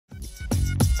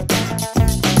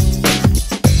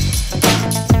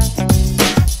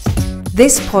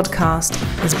This podcast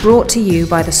is brought to you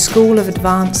by the School of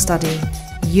Advanced Study,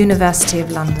 University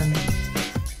of London.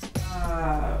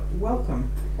 Welcome,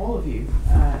 all of you,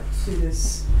 to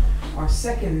this, our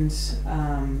second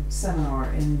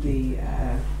seminar in the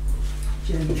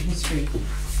Gender History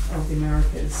of the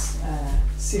Americas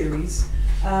series.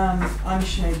 I'm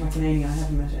Sinead McInerney. I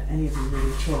haven't met any of you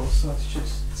really at all, so I should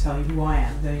tell you who I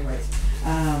am at any rate.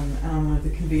 And I'm one of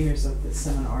the conveners of this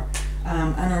seminar.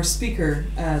 And our speaker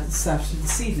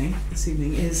this evening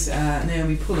is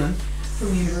Naomi Pullin from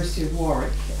the University of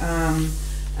Warwick.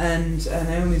 And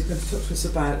Naomi is going to talk to us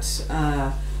about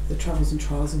the travels and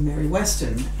trials of Mary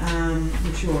Weston,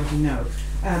 which you already know.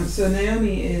 So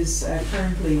Naomi is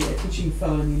currently a teaching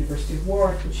fellow in the University of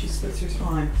Warwick, but she splits her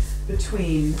time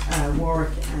between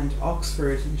Warwick and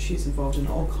Oxford, and she's involved in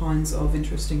all kinds of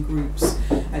interesting groups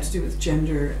to do with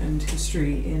gender and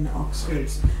history in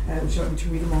Oxford. Would you like me to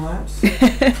read them all out? You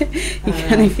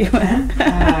can if you want.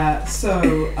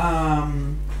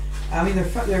 I mean, there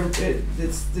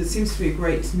seems to be a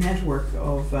great network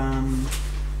of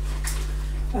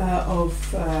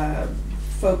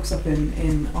folks up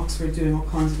in Oxford doing all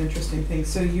kinds of interesting things.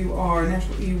 So you are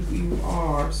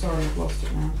sorry, I've lost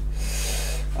it now.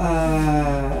 I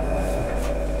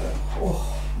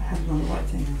haven't done the right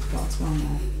thing. I forgot it's gone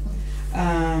now.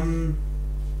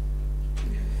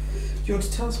 Do you want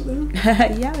to tell us what they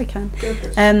are? Yeah, I can. Go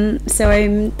for it. So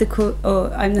I'm the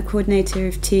coordinator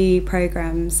of two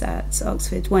programs at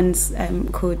Oxford. One's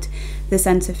called the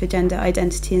Centre for Gender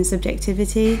Identity and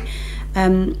Subjectivity,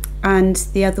 and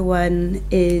the other one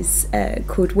is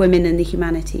called Women in the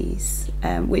Humanities,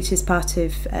 which is part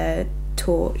of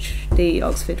Torch, the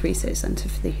Oxford Research Centre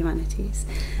for the Humanities.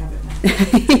 Have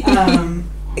it now.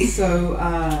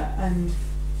 And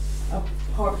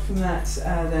apart from that,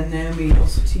 then Naomi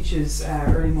also teaches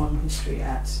early modern history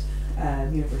at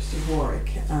the University of Warwick,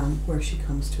 where she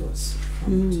comes to us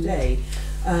from today.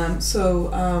 I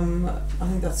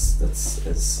think that's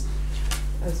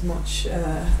as much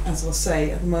as I'll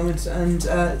say at the moment. And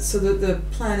so the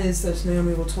plan is that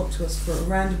Naomi will talk to us for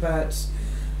around about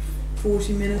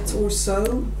 40 minutes or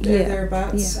so,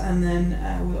 thereabouts, and then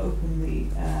we'll open the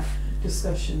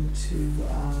discussion to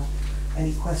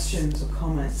any questions or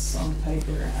comments on the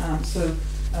paper.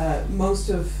 Most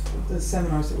of the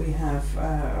seminars that we have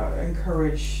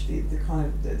encourage this kind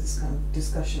of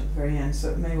discussion at the very end, so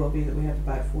it may well be that we have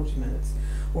about 40 minutes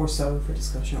or so for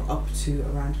discussion, or up to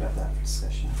around about that for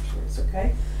discussion afterwards,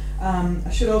 okay?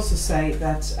 I should also say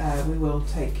that we will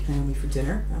take Naomi for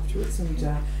dinner afterwards, and if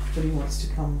anyone wants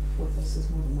to come with us is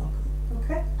more than welcome,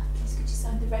 okay? Please could you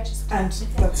sign the register? And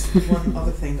that's one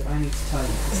other thing that I need to tell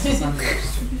you, is to sign the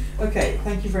register. Okay,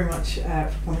 thank you very much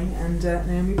for coming, and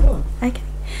Naomi Pullin. Okay.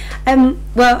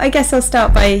 Well, I guess I'll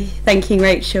start by thanking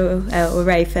Rachel or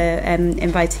Ray for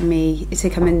inviting me to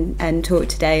come and talk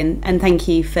today, and thank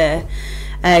you for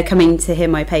coming to hear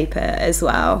my paper as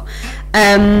well.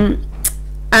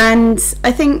 And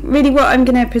I think really what I'm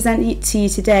going to present to you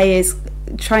today is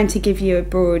trying to give you a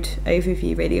broad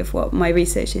overview really of what my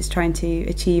research is trying to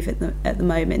achieve at the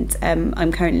moment.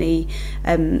 I'm currently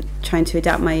trying to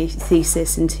adapt my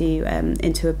thesis into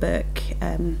a book,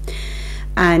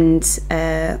 and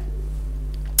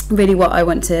really what I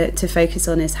want to focus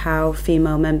on is how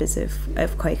female members of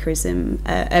Quakerism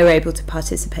are able to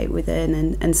participate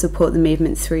within and support the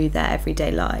movement through their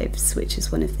everyday lives, which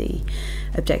is one of the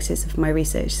objectives of my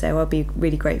research. So I'll be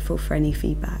really grateful for any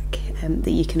feedback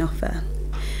that you can offer.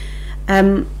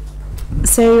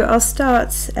 So I'll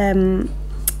start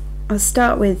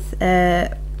with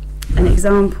an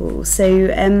example. So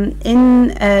in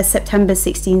September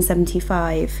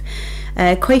 1675,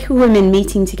 Quaker women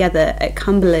meeting together at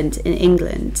Cumberland in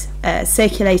England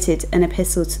circulated an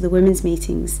epistle to the women's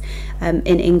meetings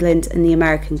in England and the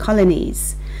American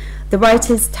colonies. The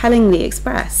writers tellingly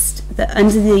expressed that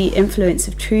under the influence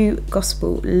of true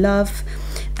gospel love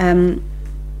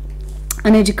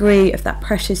and a degree of that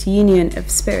precious union of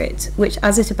spirit which,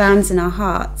 as it abounds in our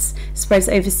hearts, spreads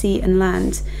over sea and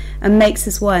land and makes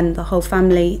us one, the whole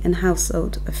family and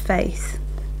household of faith.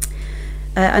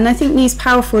 And I think these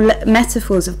powerful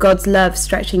metaphors of God's love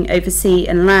stretching over sea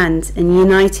and land and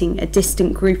uniting a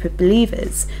distant group of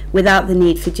believers without the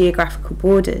need for geographical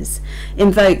borders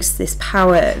invokes this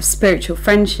power of spiritual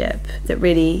friendship that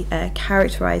really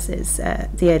characterises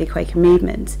the early Quaker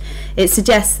movement. It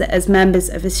suggests that as members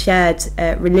of a shared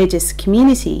religious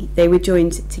community, they were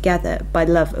joined together by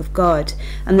love of God,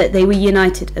 and that they were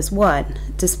united as one,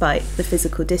 despite the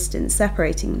physical distance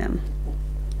separating them.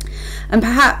 And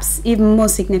perhaps even more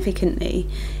significantly,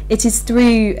 it is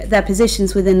through their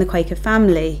positions within the Quaker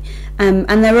family and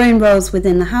their own roles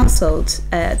within the household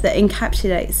that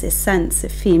encapsulates this sense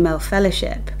of female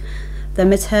fellowship. Their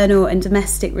maternal and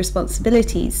domestic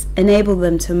responsibilities enable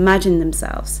them to imagine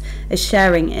themselves as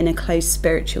sharing in a close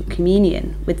spiritual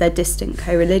communion with their distant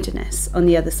co-religionists on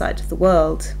the other side of the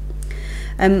world.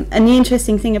 And the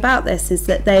interesting thing about this is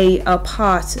that they are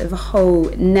part of a whole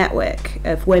network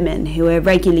of women who are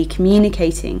regularly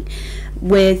communicating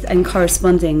with and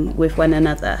corresponding with one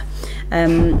another.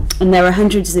 And there are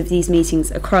hundreds of these meetings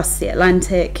across the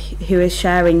Atlantic who are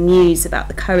sharing news about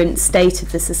the current state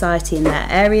of the society in their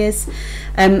areas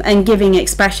and giving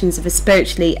expressions of a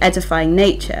spiritually edifying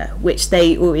nature, which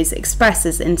they always express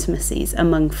as intimacies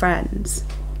among friends.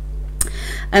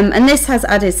 And this has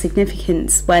added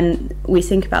significance when we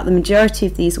think about the majority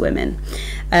of these women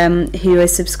who are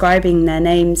subscribing their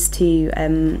names to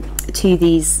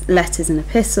these letters and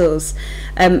epistles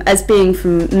as being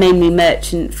from mainly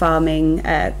merchant, farming,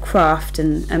 craft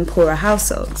and poorer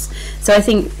households. So I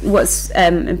think what's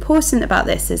important about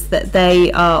this is that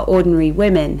they are ordinary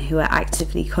women who are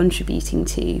actively contributing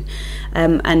to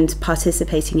and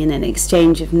participating in an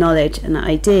exchange of knowledge and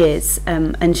ideas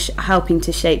and helping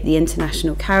to shape the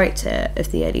international character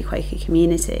of the early Quaker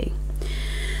community.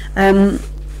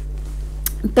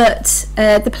 But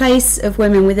the place of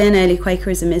women within early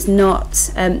Quakerism is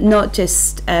not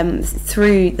just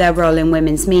through their role in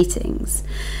women's meetings.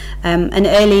 And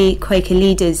early Quaker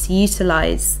leaders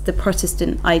utilised the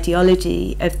Protestant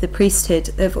ideology of the priesthood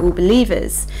of all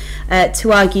believers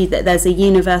to argue that there's a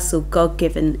universal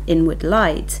God-given inward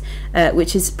light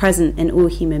which is present in all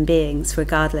human beings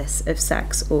regardless of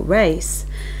sex or race.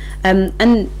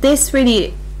 And this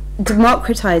really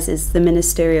democratizes the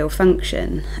ministerial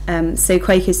function. So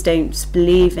Quakers don't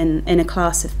believe in a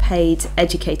class of paid,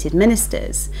 educated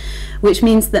ministers, which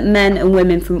means that men and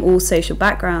women from all social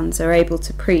backgrounds are able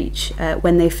to preach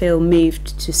when they feel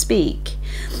moved to speak.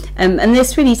 And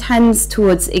this really tends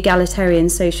towards egalitarian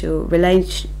social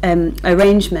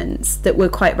arrangements that were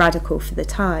quite radical for the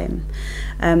time.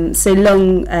 So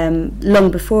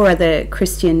long before other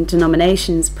Christian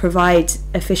denominations provide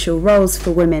official roles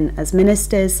for women as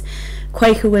ministers,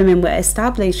 Quaker women were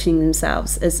establishing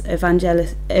themselves as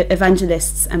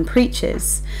evangelists and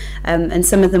preachers, and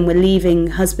some of them were leaving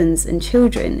husbands and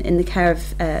children in the care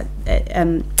of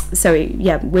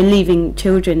were leaving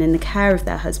children in the care of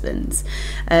their husbands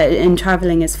and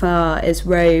travelling as far as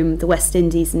Rome, the West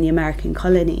Indies and the American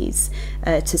colonies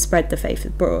to spread the faith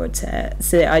abroad.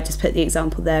 So I just put the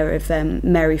example there of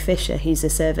Mary Fisher, who's a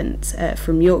servant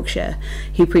from Yorkshire,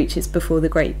 who preaches before the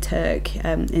Great Turk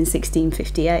in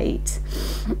 1658.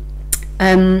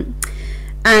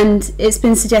 And it's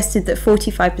been suggested that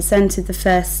 45% of the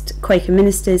first Quaker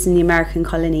ministers in the American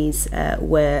colonies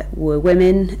were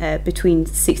women between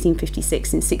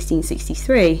 1656 and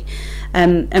 1663.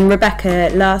 And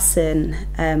Rebecca Larson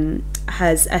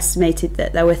has estimated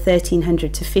that there were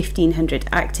 1,300 to 1,500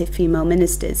 active female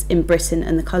ministers in Britain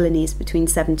and the colonies between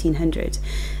 1700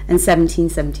 and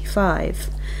 1775.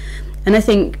 And I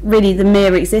think really the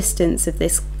mere existence of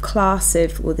this class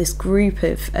of, or this group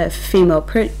of female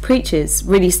preachers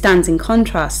really stands in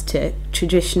contrast to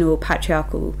traditional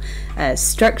patriarchal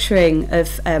structuring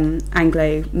of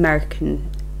Anglo-American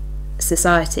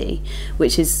society,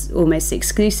 which is almost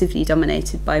exclusively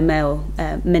dominated by male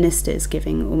ministers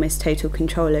giving almost total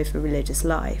control over religious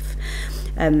life.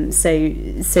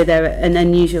 So they're an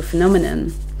unusual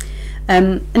phenomenon.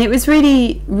 And it was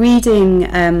really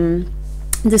reading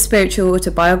the spiritual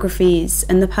autobiographies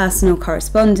and the personal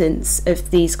correspondence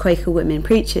of these Quaker women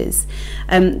preachers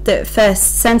that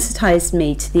first sensitised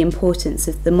me to the importance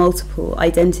of the multiple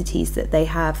identities that they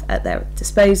have at their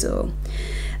disposal.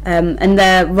 And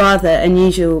their rather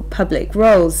unusual public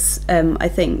roles, I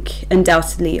think,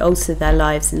 undoubtedly alter their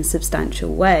lives in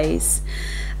substantial ways.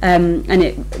 And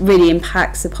it really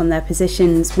impacts upon their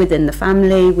positions within the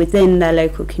family, within their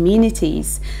local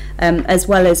communities, as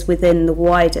well as within the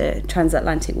wider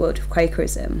transatlantic world of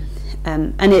Quakerism.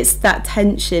 And it's that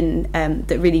tension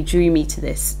that really drew me to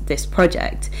this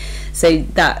project. So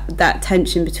that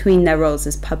tension between their roles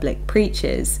as public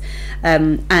preachers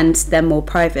and their more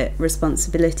private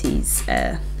responsibilities.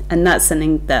 And that's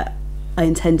something that I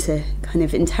intend to kind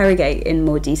of interrogate in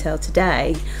more detail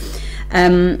today.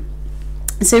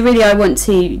 So really I want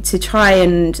to try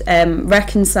and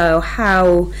reconcile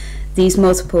how these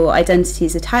multiple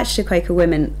identities attached to Quaker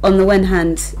women, on the one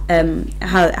hand,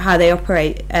 how they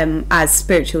operate as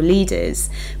spiritual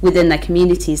leaders within their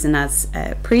communities and as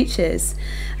preachers,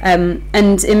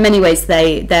 and in many ways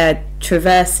they're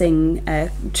traversing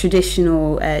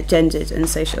traditional gendered and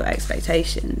social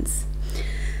expectations.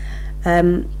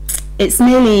 It's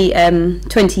nearly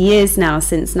 20 years now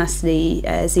since Natalie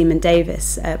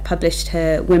Zeman-Davis published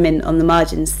her Women on the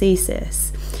Margins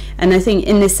thesis. And I think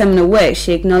in this seminal work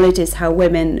she acknowledges how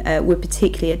women were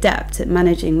particularly adept at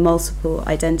managing multiple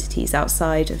identities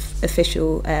outside of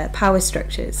official power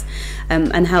structures,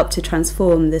 and helped to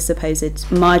transform the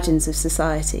supposed margins of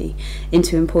society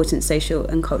into important social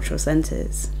and cultural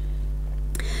centres.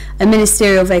 A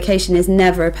ministerial vocation is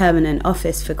never a permanent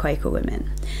office for Quaker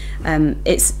women.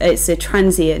 It's a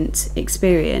transient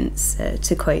experience,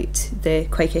 to quote the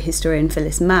Quaker historian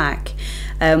Phyllis Mack,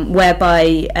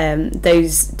 whereby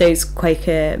those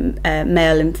Quaker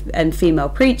male and female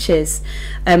preachers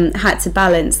had to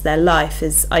balance their life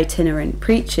as itinerant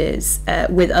preachers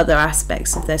with other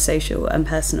aspects of their social and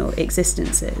personal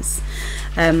existences.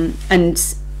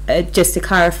 Just to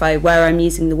clarify, where I'm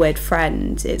using the word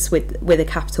friend, it's with a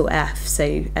capital F,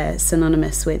 so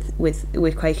synonymous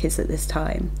with Quakers at this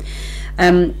time.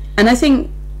 And I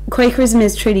think Quakerism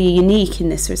is truly unique in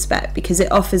this respect because it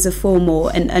offers a formal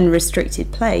and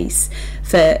unrestricted place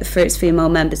for its female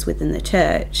members within the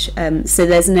church. So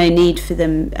there's no need for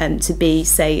them to be,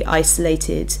 say,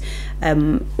 isolated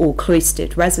or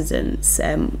cloistered residents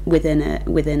within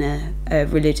a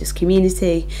religious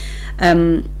community.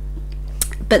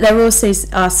 But they're also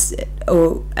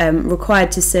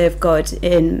required to serve God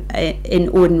in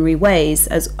ordinary ways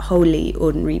as wholly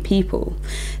ordinary people.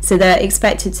 So they're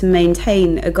expected to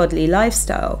maintain a godly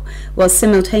lifestyle while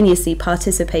simultaneously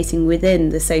participating within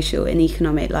the social and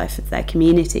economic life of their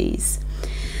communities.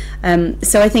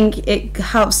 So I think it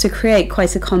helps to create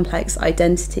quite a complex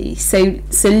identity. So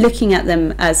looking at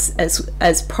them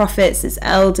as prophets, as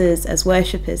elders, as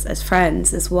worshippers, as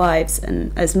friends, as wives,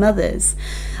 and as mothers,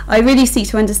 I really seek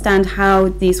to understand how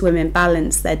these women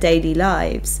balance their daily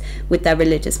lives with their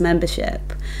religious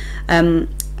membership. And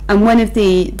one of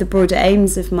the broader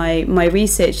aims of my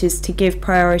research is to give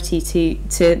priority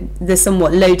to the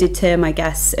somewhat loaded term, I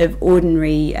guess, of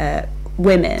ordinary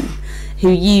women who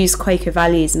use Quaker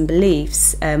values and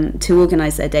beliefs to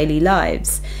organise their daily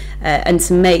lives and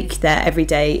to make their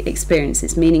everyday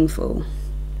experiences meaningful.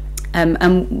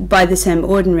 And by the term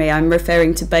ordinary, I'm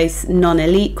referring to both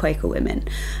non-elite Quaker women,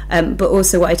 but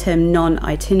also what I term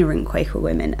non-itinerant Quaker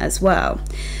women as well.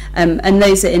 And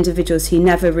those are individuals who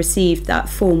never received that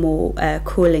formal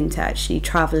calling to actually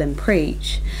travel and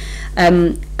preach.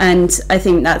 And I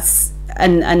think that's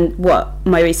and what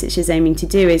my research is aiming to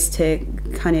do is to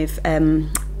kind of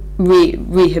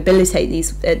rehabilitate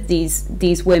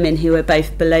these women who are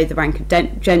both below the rank of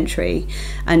gentry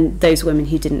and those women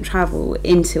who didn't travel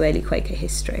into early Quaker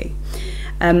history.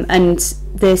 And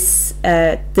this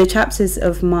the chapters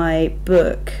of my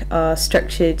book are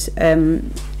structured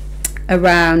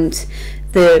around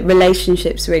the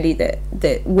relationships really that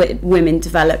women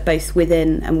develop both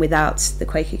within and without the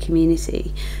Quaker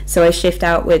community. So I shift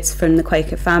outwards from the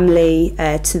Quaker family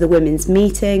to the women's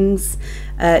meetings,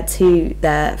 to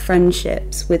their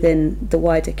friendships within the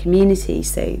wider community,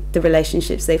 so the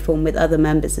relationships they form with other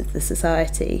members of the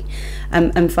society,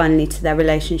 and finally to their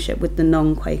relationship with the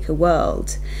non-Quaker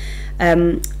world.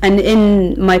 And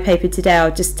in my paper today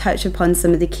I'll just touch upon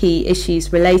some of the key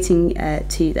issues relating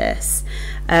to this.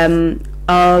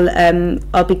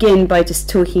 I'll begin by just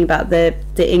talking about the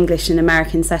English and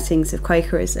American settings of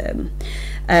Quakerism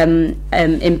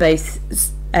in both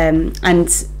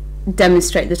and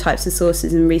demonstrate the types of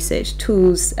sources and research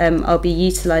tools I'll be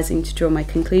utilising to draw my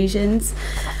conclusions,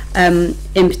 in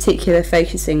particular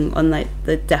focusing on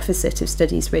the deficit of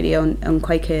studies really on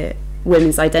Quaker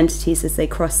women's identities as they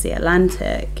cross the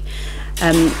Atlantic.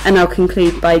 And I'll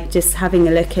conclude by just having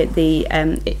a look at the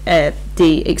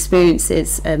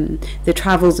experiences, the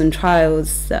travels and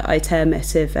trials that I term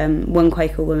it of one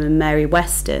Quaker woman, Mary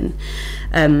Weston,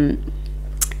 in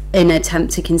an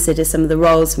attempt to consider some of the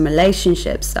roles and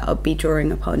relationships that I'll be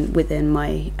drawing upon within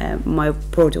my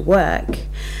broader work.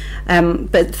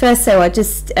 But first, so I'll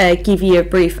just give you a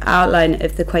brief outline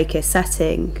of the Quaker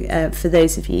setting for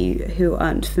those of you who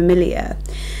aren't familiar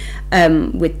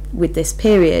with this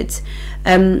period.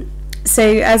 So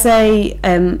as I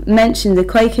mentioned, the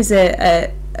Quakers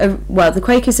are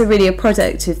really a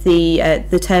product of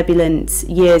the turbulent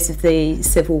years of the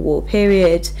Civil War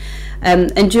period.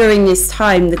 And during this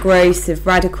time, the growth of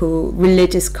radical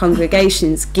religious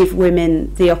congregations give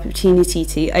women the opportunity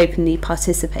to openly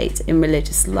participate in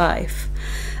religious life.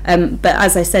 But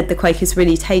as I said, the Quakers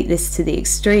really take this to the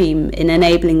extreme in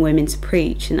enabling women to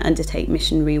preach and undertake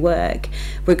missionary work,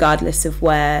 regardless of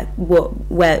what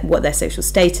their social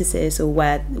status is or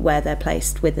where they're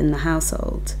placed within the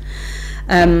household.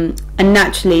 And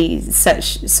naturally,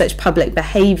 such public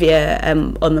behaviour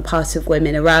on the part of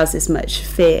women arouses much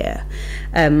fear.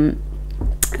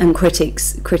 And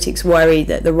critics worry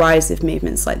that the rise of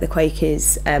movements like the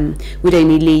Quakers would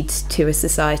only lead to a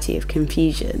society of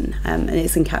confusion. And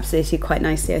it's encapsulated quite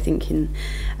nicely, I think, in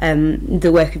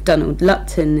the work of Donald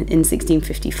Lupton in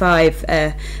 1655,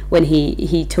 when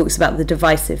he talks about the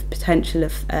divisive potential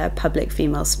of public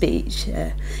female speech.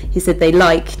 He said, "They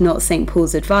like not St.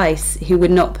 Paul's advice, who would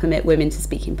not permit women to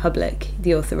speak in public,"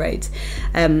 the author wrote,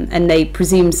 and they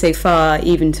presume so far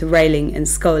even to railing and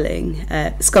scolding.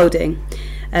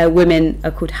 Women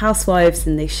are called housewives,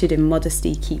 and they should in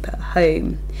modesty keep at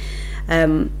home.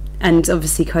 And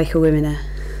obviously Quaker women are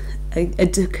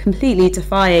completely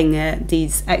defying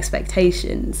these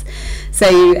expectations. So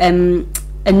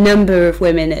a number of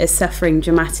women are suffering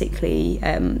dramatically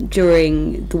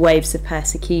during the waves of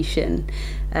persecution,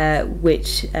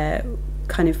 which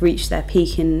kind of reached their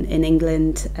peak in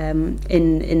England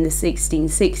in the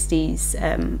 1660s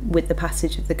with the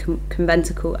passage of the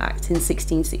Conventicle Act in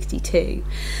 1662,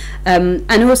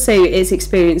 and also it's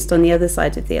experienced on the other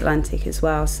side of the Atlantic as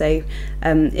well. So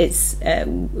it's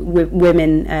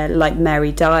women like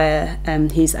Mary Dyer,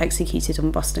 who's executed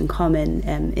on Boston Common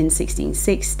in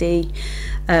 1660,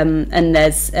 and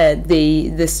there's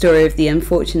the story of the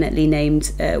unfortunately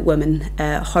named woman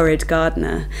Horrid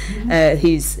Gardner,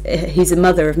 who's a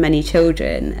mother of many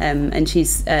children, and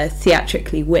she's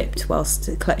theatrically whipped whilst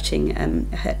clutching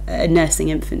a nursing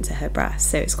infant to her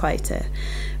breast. So it's quite a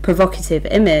provocative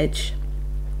image.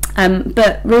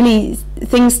 But really,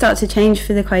 things start to change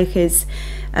for the Quakers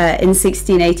in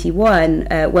 1681,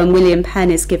 when William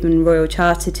Penn is given royal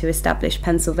charter to establish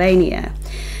Pennsylvania,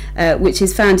 which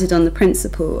is founded on the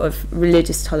principle of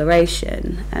religious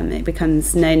toleration. It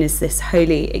becomes known as this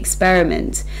holy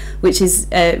experiment, which is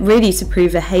really to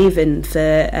prove a haven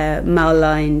for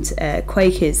malaligned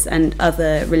Quakers and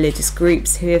other religious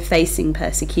groups who are facing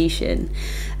persecution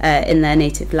in their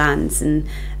native lands. And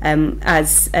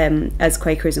as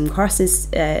Quakerism crosses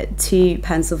to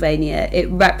Pennsylvania, it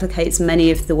replicates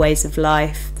many of the ways of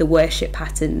life, the worship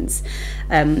patterns,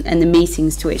 and the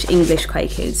meetings to which English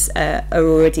Quakers are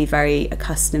already very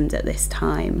accustomed at this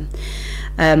time.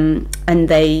 And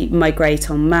they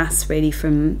migrate en masse really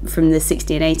from the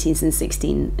 1680s and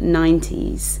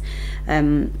 1690s.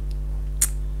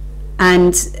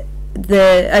 And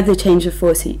the other change of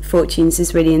fortunes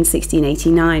is really in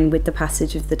 1689 with the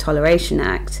passage of the Toleration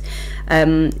Act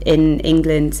in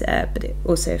England, but it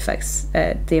also affects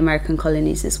the American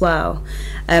colonies as well.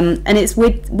 And it's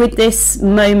with this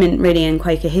moment really in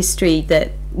Quaker history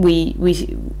that we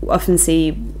often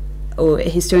see, or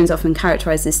historians often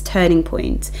characterise this turning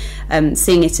point,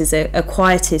 seeing it as a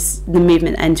quietist, the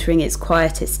movement entering its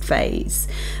quietist phase,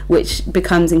 which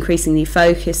becomes increasingly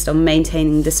focused on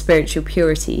maintaining the spiritual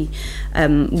purity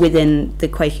within the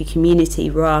Quaker community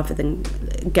rather than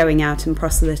going out and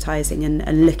proselytising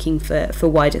and looking for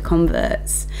wider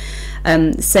converts.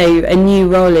 So a new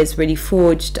role is really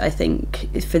forged, I think,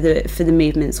 for the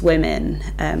movement's women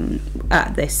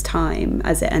at this time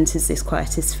as it enters this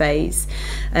quietist phase.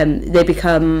 They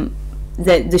become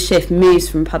the shift moves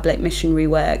from public missionary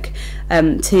work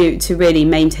to really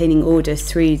maintaining order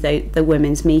through the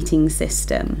women's meeting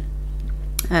system.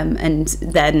 And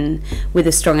then with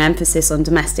a strong emphasis on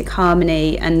domestic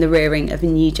harmony and the rearing of a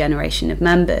new generation of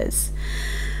members.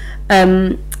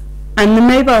 And the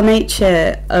mobile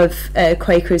nature of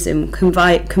Quakerism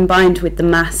combined with the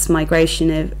mass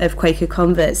migration of Quaker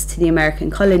converts to the American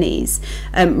colonies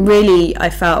really, I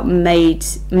felt,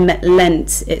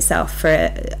 lent itself for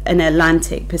an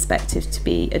Atlantic perspective to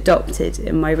be adopted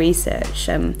in my research.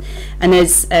 And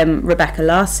as Rebecca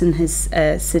Larson has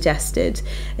suggested,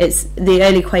 it's the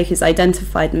early Quakers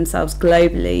identified themselves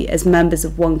globally as members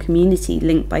of one community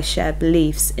linked by shared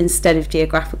beliefs instead of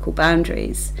geographical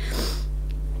boundaries.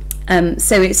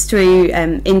 So it's through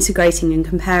integrating and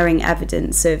comparing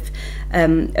evidence of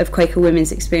Quaker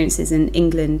women's experiences in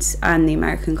England and the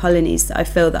American colonies that I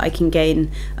feel that I can gain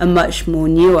a much more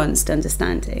nuanced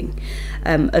understanding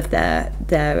of their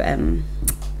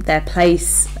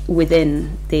place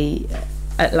within the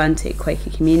Atlantic Quaker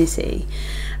community.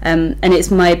 And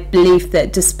it's my belief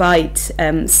that despite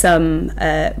some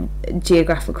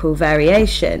geographical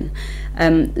variation,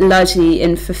 largely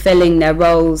in fulfilling their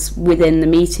roles within the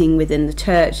meeting, within the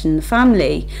church and the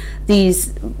family,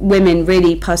 these women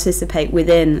really participate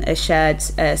within a shared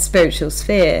spiritual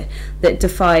sphere that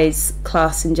defies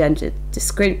class and gender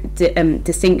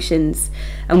distinctions,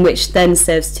 and which then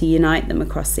serves to unite them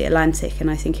across the Atlantic. And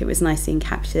I think it was nicely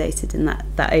encapsulated in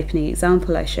that opening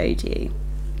example I showed you.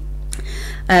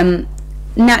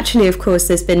 Naturally, of course,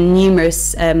 there's been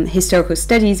numerous historical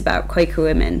studies about Quaker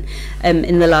women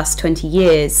in the last 20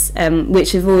 years,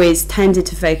 which have always tended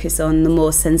to focus on the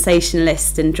more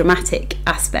sensationalist and dramatic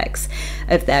aspects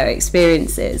of their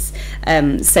experiences,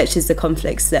 such as the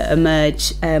conflicts that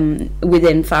emerge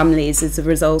within families as a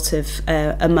result of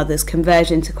a mother's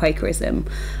conversion to Quakerism,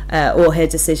 or her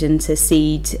decision to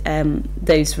cede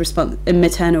those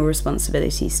maternal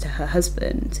responsibilities to her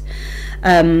husband.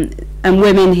 And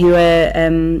women who are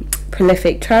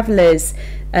prolific travellers,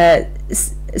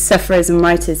 sufferers and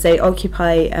writers, they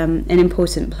occupy an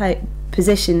important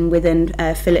position within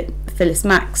Phyllis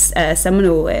Mack's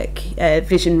seminal work,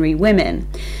 Visionary Women.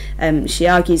 She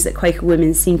argues that Quaker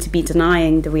women seem to be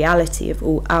denying the reality of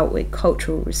all outward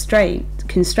cultural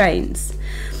constraints.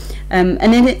 And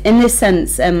in this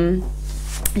sense,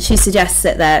 she suggests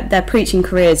that their preaching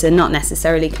careers are not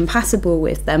necessarily compatible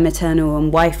with their maternal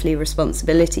and wifely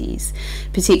responsibilities,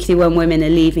 particularly when women are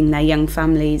leaving their young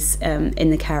families in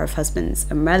the care of husbands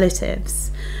and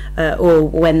relatives, or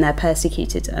when they're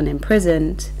persecuted and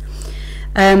imprisoned.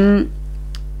 And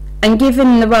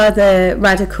given the rather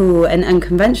radical and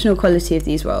unconventional quality of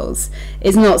these roles,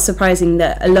 it's not surprising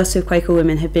that a lot of Quaker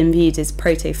women have been viewed as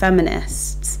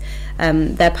proto-feminists.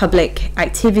 Their public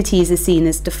activities are seen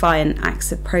as defiant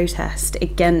acts of protest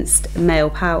against male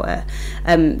power,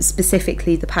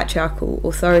 specifically the patriarchal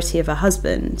authority of a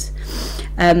husband.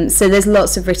 So there's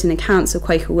lots of written accounts of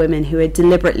Quaker women who are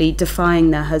deliberately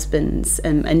defying their husbands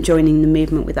and joining the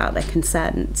movement without their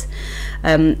consent.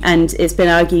 And it's been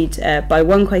argued by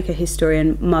one Quaker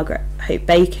historian, Margaret Hope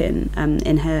Bacon,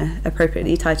 in her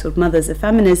appropriately titled Mothers of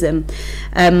Feminism,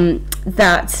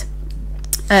 that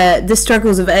the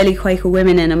struggles of early Quaker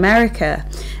women in America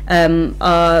can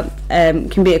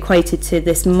be equated to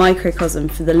this microcosm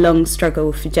for the long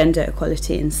struggle for gender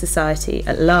equality in society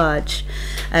at large.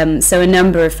 So a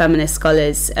number of feminist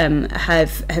scholars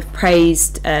have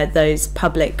praised those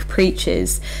public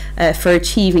preachers for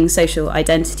achieving social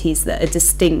identities that are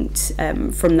distinct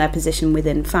from their position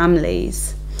within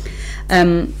families.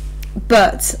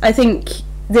 But I think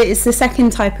it's the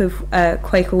second type of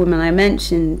Quaker woman I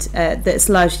mentioned that's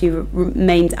largely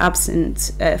remained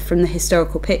absent from the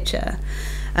historical picture.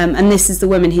 And this is the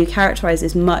woman who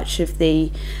characterises much of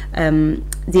the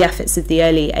efforts of the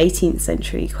early 18th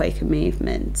century Quaker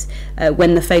movement,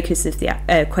 when the focus of the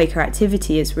Quaker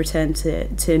activity is returned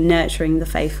to nurturing the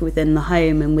faith within the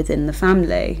home and within the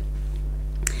family.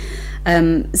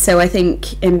 So I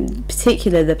think in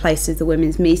particular the place of the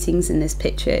women's meetings in this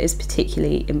picture is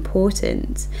particularly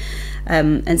important,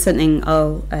 and something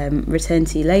I'll return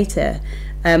to later.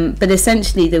 But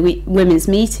essentially the women's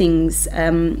meetings,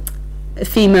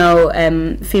 female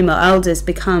elders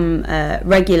become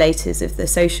regulators of the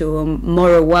social and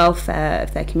moral welfare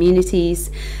of their communities,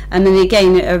 and then they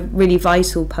gain a really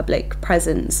vital public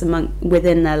presence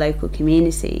within their local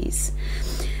communities.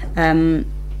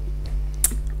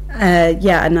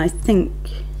 And I think,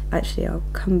 actually, I'll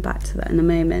come back to that in a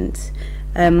moment.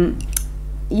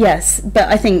 Yes, but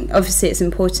I think obviously it's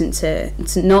important to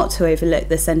not to overlook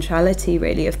the centrality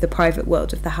really of the private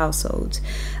world of the household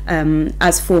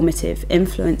as formative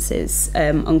influences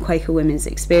on Quaker women's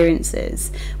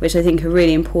experiences, which I think are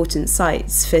really important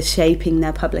sites for shaping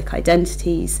their public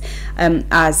identities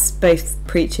as both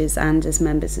preachers and as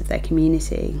members of their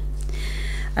community.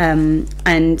 And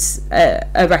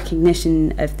a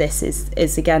recognition of this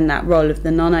is again that role of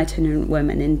the non-itinerant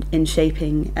woman in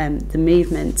shaping the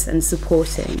movement and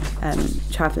supporting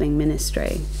travelling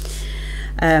ministry.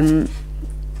 And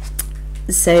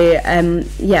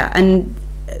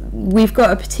we've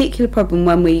got a particular problem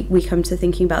when we come to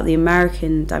thinking about the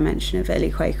American dimension of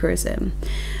early Quakerism.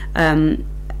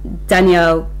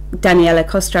 Daniela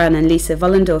Kostran and Lisa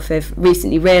Wollendorf have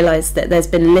recently realised that there's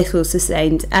been little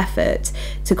sustained effort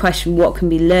to question what can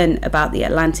be learned about the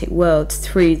Atlantic world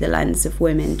through the lens of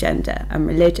women, gender and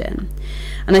religion.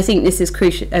 And I think this is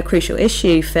a crucial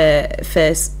issue for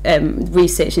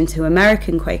research into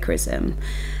American Quakerism,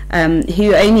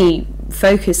 who only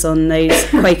focus on those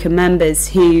Quaker members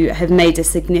who have made a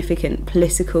significant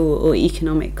political or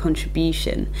economic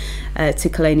contribution to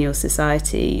colonial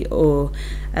society, or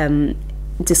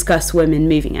discuss women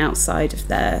moving outside of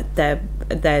their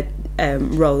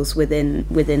roles within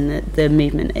the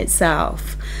movement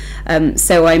itself.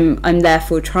 So I'm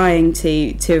therefore trying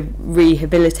to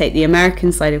rehabilitate the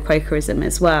American side of Quakerism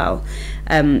as well,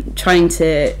 trying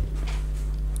to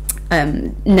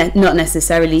not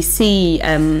necessarily see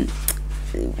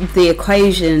the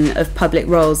equation of public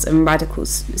roles and radical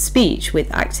speech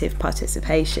with active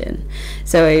participation.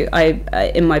 So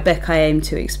I in my book I aim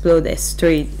to explore this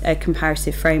through a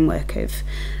comparative framework of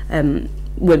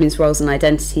women's roles and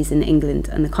identities in England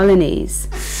and the colonies.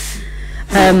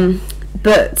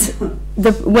 But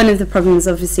one of the problems,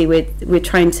 obviously, we're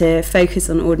trying to focus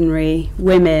on ordinary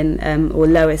women or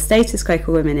lower status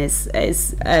Quaker women is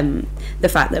the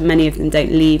fact that many of them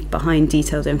don't leave behind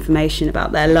detailed information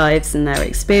about their lives and their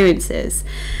experiences.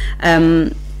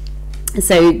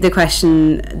 So the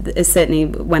question is, certainly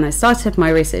when I started my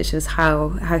research, was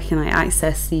how can I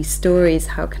access these stories?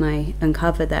 How can I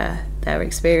uncover their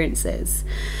experiences?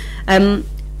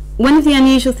 One of the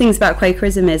unusual things about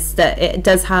Quakerism is that it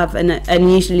does have an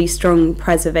unusually strong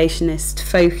preservationist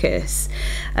focus.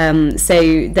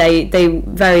 So they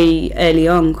very early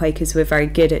on, Quakers were very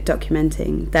good at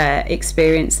documenting their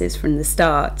experiences from the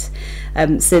start.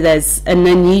 So there's an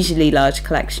unusually large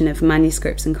collection of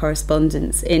manuscripts and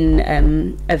correspondence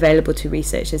available to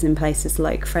researchers in places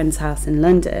like Friend's House in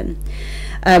London.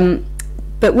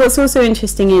 But what's also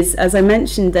interesting is, as I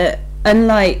mentioned, that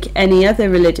unlike any other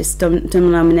religious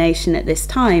denomination at this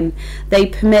time, they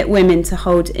permit women to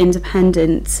hold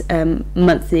independent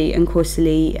monthly and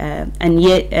quarterly and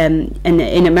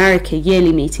in America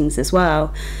yearly meetings as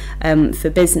well for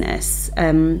business.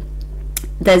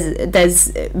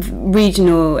 There's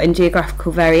regional and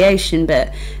geographical variation,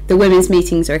 but the women's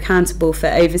meetings are accountable for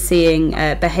overseeing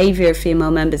behaviour of female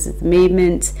members of the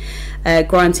movement,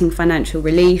 granting financial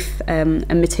relief and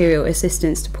material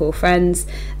assistance to poor friends,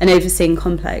 and overseeing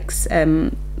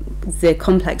the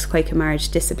complex Quaker marriage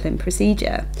discipline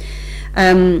procedure.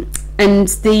 And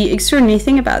the extraordinary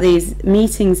thing about these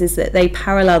meetings is that they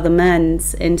parallel the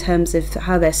men's in terms of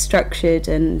how they're structured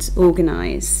and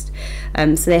organised.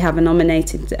 So they have a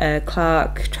nominated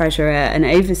clerk, treasurer and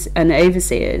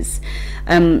overseers,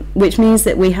 which means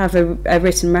that we have a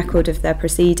written record of their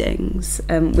proceedings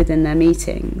within their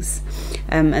meetings.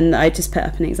 And I just put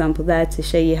up an example there to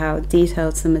show you how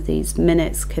detailed some of these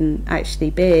minutes can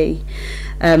actually be.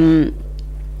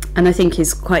 And I think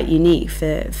is quite unique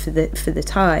for the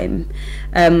time.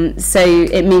 So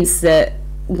it means that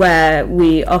where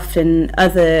we often,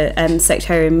 other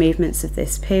sectarian movements of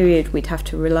this period, we'd have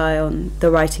to rely on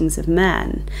the writings of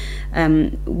men.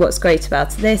 What's great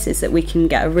about this is that we can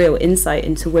get a real insight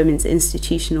into women's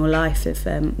institutional life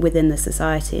within the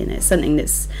society, and it's something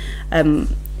that's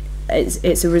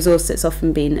it's a resource that's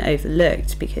often been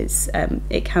overlooked because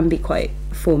it can be quite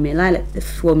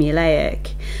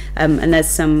formulaic, and there's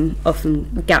some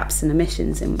often gaps and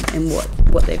omissions in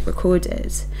what they've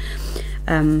recorded.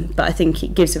 But I think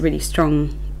it gives a really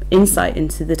strong insight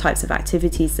into the types of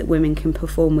activities that women can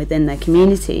perform within their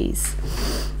communities.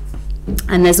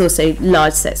 And there's also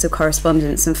large sets of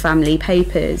correspondence and family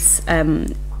papers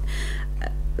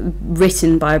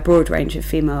written by a broad range of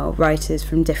female writers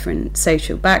from different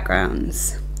social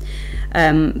backgrounds.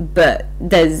 But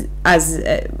there's, as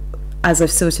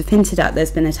I've sort of hinted at, there's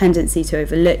been a tendency to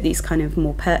overlook these kind of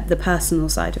more the personal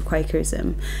side of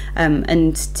Quakerism,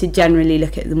 and to generally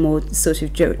look at the more sort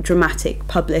of dramatic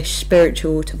published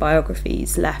spiritual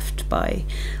autobiographies left by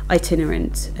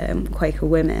itinerant Quaker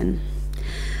women.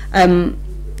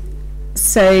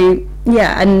 So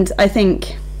yeah, and I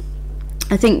think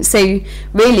so.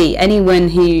 Really, anyone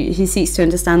who seeks to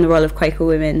understand the role of Quaker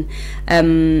women,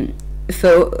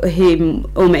 for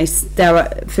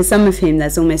some of whom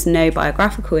there's almost no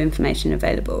biographical information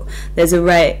available. There's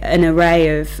an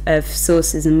array of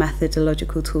sources and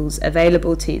methodological tools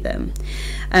available to them.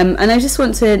 And I just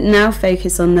want to now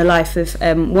focus on the life of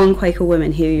one Quaker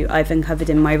woman who I've uncovered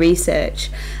in my research,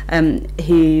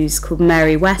 who's called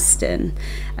Mary Weston,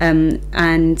 and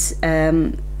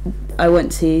I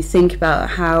want to think about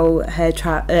how her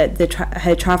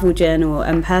travel journal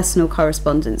and personal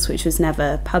correspondence, which was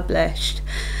never published,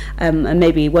 and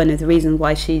maybe one of the reasons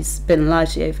why she's been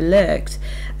largely overlooked,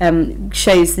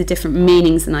 shows the different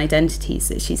meanings and identities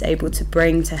that she's able to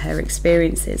bring to her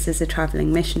experiences as a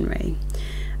travelling missionary.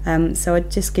 So I'd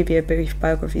just give you a brief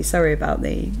biography. Sorry about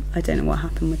I don't know what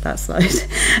happened with that slide.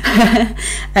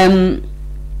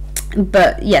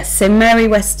 But yes, so Mary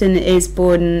Weston is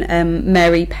born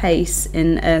Mary Pace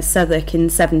in Southwark in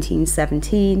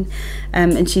 1717,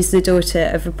 and she's the daughter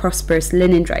of a prosperous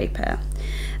linen draper.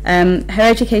 Her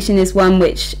education is one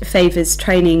which favours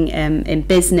training in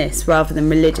business rather than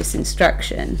religious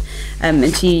instruction,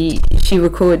 and she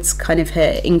records kind of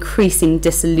her increasing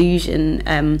disillusion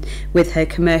with her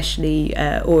commercially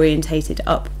orientated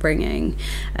upbringing.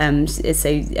 She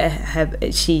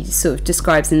sort of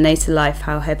describes in later life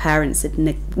how her parents had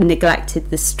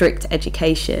neglected the strict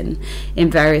education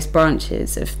in various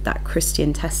branches of that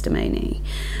Christian testimony,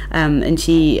 and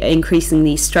she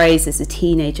increasingly strays as a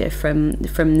teenager from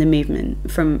the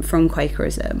movement, from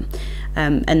Quakerism,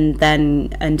 and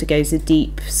then undergoes a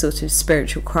deep sort of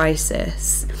spiritual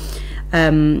crisis.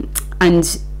 And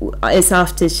it's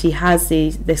after she has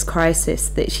this crisis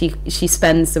that she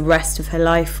spends the rest of her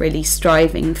life really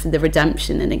striving for the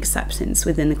redemption and acceptance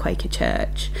within the Quaker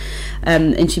Church.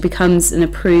 And she becomes an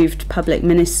approved public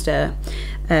minister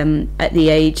at the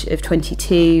age of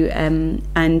 22,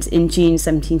 and in June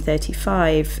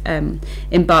 1735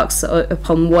 embarks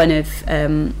upon one of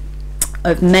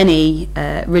many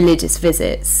religious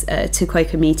visits to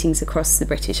Quaker meetings across the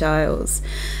British Isles.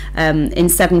 In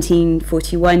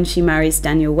 1741 she marries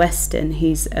Daniel Weston,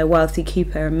 who's a wealthy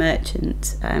cooper and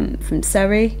merchant from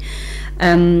Surrey,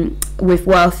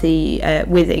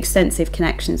 with extensive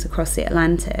connections across the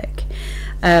Atlantic.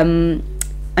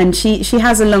 And she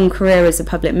has a long career as a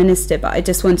public minister, but I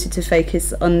just wanted to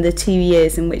focus on the 2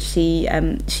 years in which she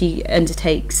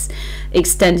undertakes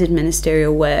extended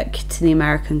ministerial work to the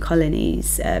American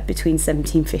colonies between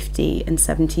 1750 and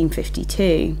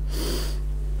 1752.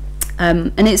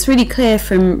 And it's really clear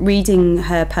from reading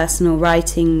her personal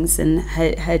writings and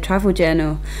her travel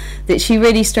journal that she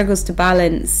really struggles to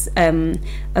balance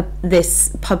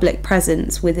this public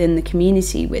presence within the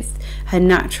community with her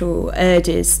natural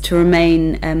urges to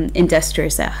remain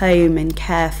industrious at home and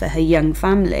care for her young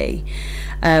family.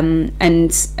 And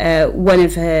one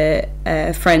of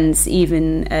her friends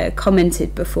even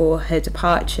commented before her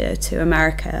departure to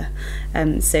America,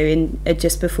 so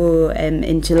just before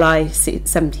in July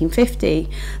 1750,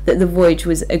 that the voyage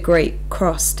was a great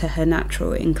cross to her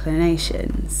natural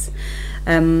inclinations.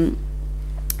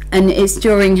 And it's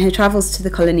during her travels to the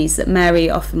colonies that Mary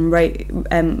often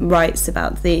writes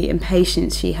about the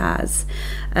impatience she has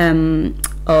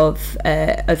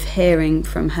of hearing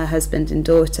from her husband and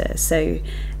daughter. So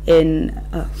in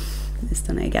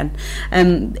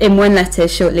one letter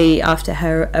shortly after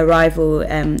her arrival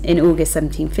in August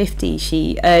 1750,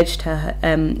 she urged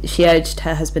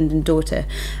her husband and daughter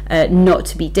not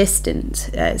to be distant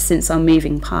since our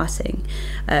moving parting,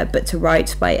 but to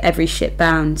write by every ship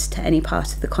bound to any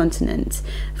part of the continent,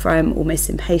 for I am almost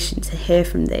impatient to hear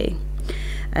from thee.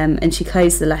 And she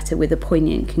closed the letter with a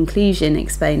poignant conclusion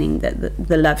explaining that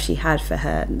the love she had for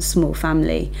her small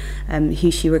family,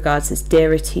 who she regards as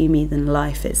dearer to me than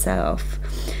life itself.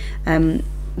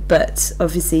 But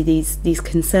obviously these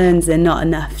concerns are not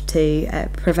enough to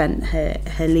prevent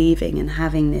her leaving and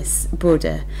having this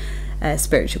broader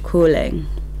spiritual calling.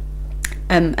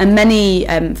 And many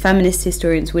feminist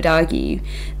historians would argue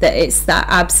that it's that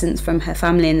absence from her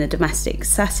family in the domestic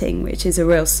setting which is a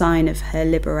real sign of her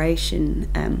liberation.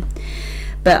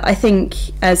 But I think,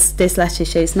 as this letter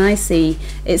shows nicely,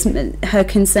 it's her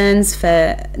concerns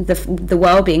for the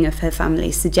well-being of her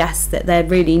family suggests that they're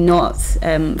really not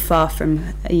far from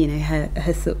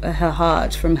her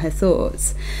heart, from her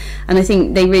thoughts. And I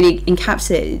think they really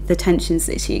encapsulate the tensions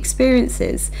that she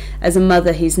experiences as a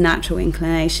mother whose natural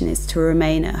inclination is to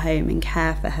remain at home and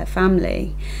care for her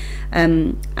family.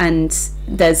 And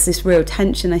there's this real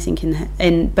tension, I think,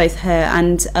 in both her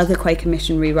and other Quaker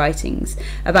missionary writings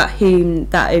about whom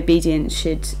that obedience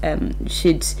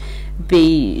should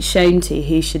be shown to,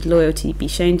 who should loyalty be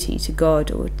shown to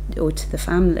God or to the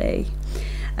family.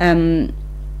 And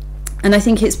I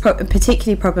think it's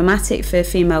particularly problematic for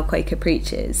female Quaker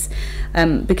preachers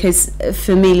because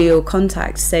familial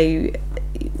contact, so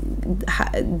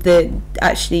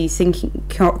actually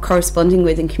corresponding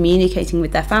with and communicating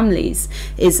with their families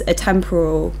is a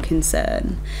temporal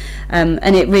concern,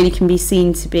 and it really can be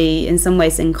seen to be in some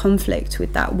ways in conflict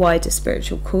with that wider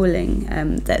spiritual calling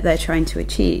that they're trying to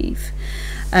achieve.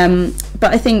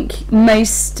 But I think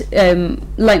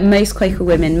like most Quaker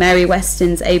women, Mary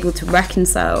Weston's able to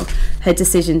reconcile her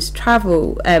decision to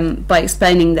travel by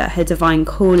explaining that her divine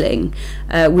calling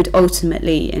would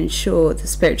ultimately ensure the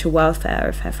spiritual welfare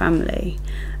of her family.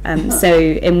 So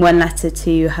in one letter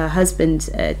to her husband,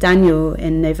 Daniel,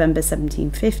 in November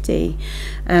 1750,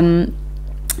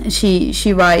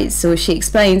 she writes, or she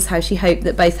explains how she hoped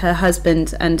that both her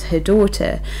husband and her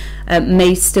daughter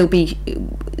may still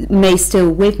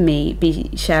with me be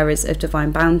sharers of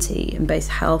divine bounty in both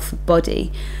health of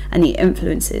body and the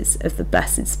influences of the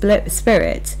blessed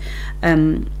spirit,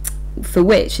 for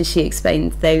which, as she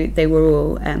explained, they were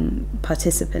all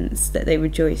participants, that they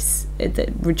rejoice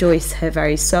her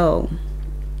very soul.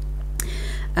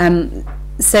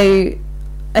 So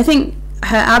I think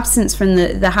her absence from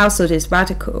the household is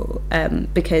radical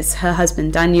because her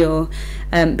husband Daniel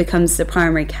becomes the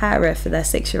primary carer for their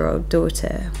 6-year-old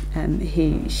daughter,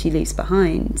 who she leaves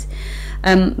behind.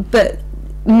 But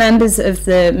members of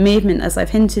the movement, as I've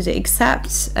hinted,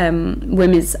 accept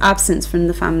women's absence from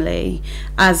the family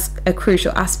as a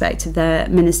crucial aspect of their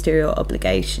ministerial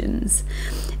obligations.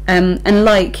 And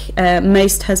like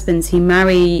most husbands who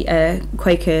marry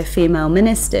Quaker female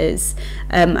ministers,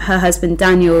 her husband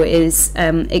Daniel is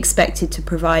expected to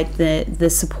provide the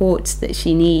support that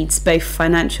she needs, both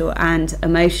financial and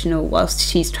emotional, whilst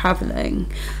she's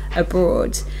travelling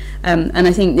abroad. And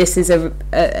I think this is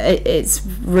it's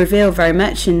revealed very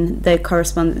much in the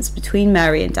correspondence between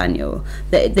Mary and Daniel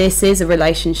that this is a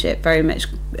relationship very much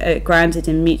grounded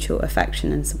in mutual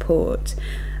affection and support.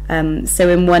 So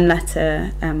in one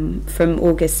letter from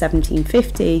August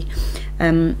 1750,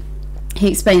 he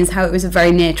explains how it was a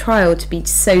very near trial to be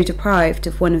so deprived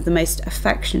of one of the most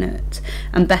affectionate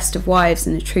and best of wives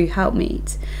and a true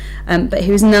helpmeet. But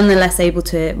he was nonetheless able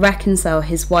to reconcile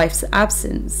his wife's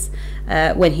absence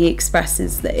when he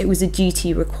expresses that it was a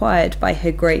duty required by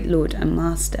her great lord and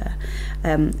master,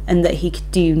 and that he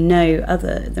could do no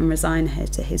other than resign her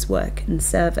to his work and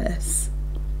service.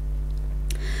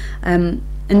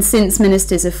 And since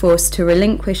ministers are forced to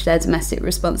relinquish their domestic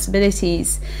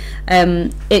responsibilities,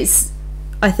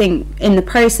 I think in the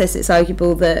process it's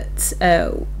arguable that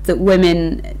that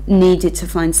women needed to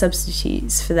find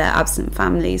substitutes for their absent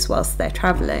families whilst they're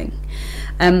travelling.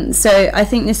 So I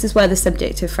think this is where the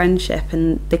subject of friendship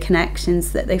and the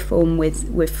connections that they form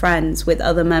with friends, with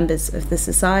other members of the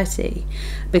society,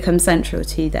 become central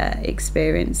to their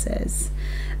experiences.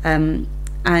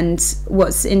 And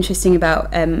what's interesting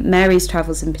about Mary's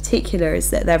travels in particular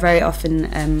is that they're very often,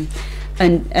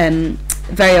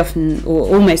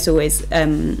 or almost always,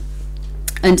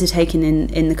 undertaken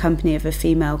in the company of a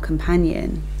female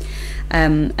companion.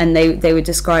 And they were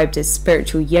described as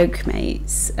spiritual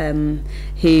yokemates,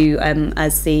 who,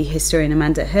 as the historian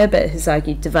Amanda Herbert has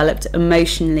argued, developed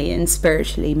emotionally and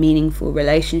spiritually meaningful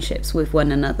relationships with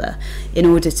one another in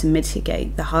order to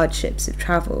mitigate the hardships of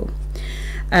travel.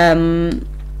 And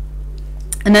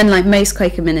then, like most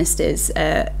Quaker ministers,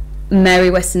 Mary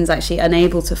Weston's actually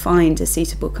unable to find a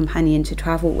suitable companion to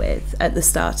travel with at the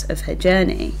start of her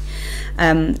journey.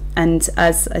 And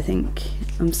as I think,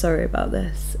 I'm sorry about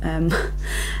this,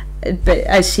 but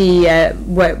as she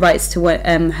writes to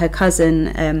her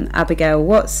cousin Abigail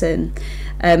Watson,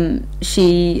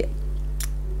 she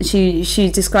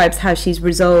describes how she's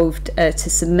resolved to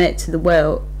submit to the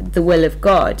will of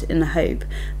God in the hope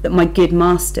that my good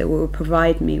master will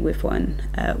provide me with one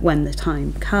when the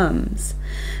time comes.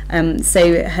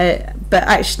 But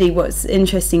actually what's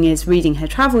interesting is reading her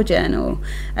travel journal,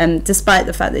 despite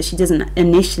the fact that she doesn't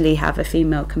initially have a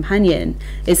female companion,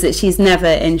 is that she's never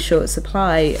in short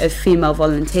supply of female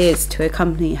volunteers to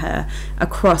accompany her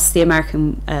across the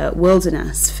American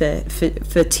wilderness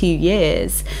for 2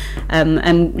 years.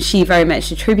 And she very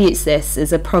much attributes this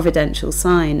as a providential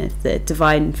sign of the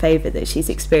divine favour that she's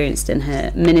experienced in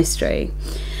her ministry.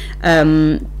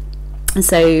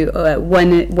 So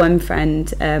one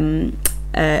friend,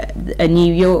 a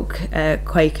New York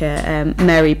Quaker,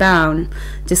 Mary Bown,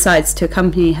 decides to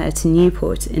accompany her to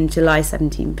Newport in July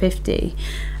 1750,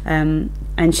 and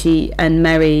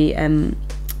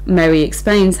Mary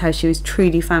explains how she was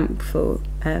truly thankful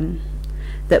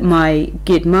that my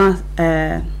good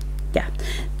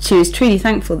she was truly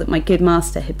thankful that my good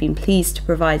master had been pleased to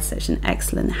provide such an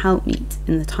excellent helpmeet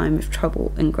in the time of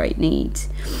trouble and great need.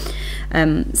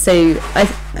 So I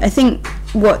think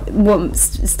what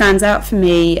stands out for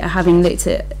me, having looked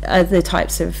at other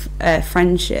types of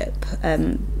friendship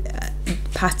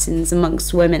patterns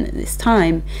amongst women at this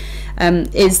time,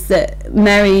 is that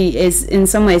Mary is in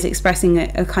some ways expressing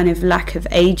a kind of lack of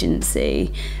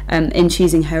agency in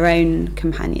choosing her own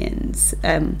companions.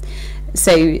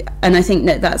 And I think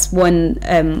that that's one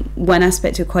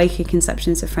aspect of Quaker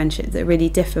conceptions of friendship that really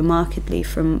differ markedly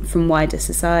from wider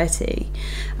society,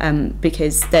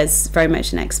 because there's very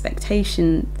much an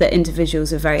expectation that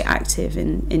individuals are very active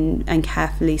and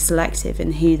carefully selective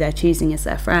in who they're choosing as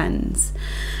their friends.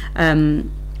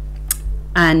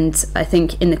 And I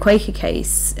think in the Quaker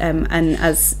case, and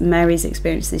as Mary's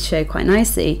experiences show quite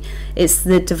nicely, it's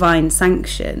the divine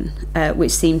sanction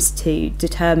which seems to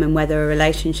determine whether a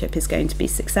relationship is going to be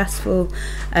successful,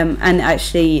 and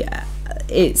actually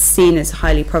it's seen as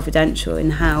highly providential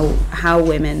in how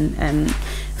women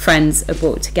friends are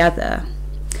brought together.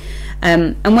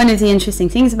 And one of the interesting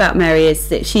things about Mary is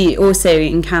that she also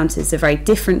encounters a very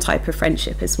different type of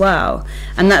friendship as well,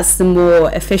 and that's the more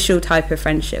official type of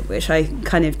friendship, which I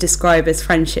kind of describe as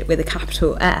friendship with a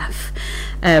capital F,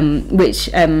 which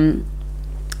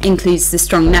includes the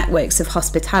strong networks of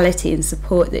hospitality and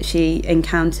support that she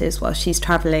encounters while she's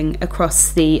travelling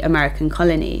across the American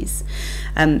colonies.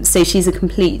 So she's a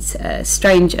complete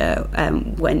stranger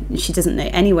when she doesn't know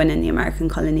anyone in the American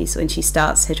colonies when she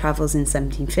starts her travels in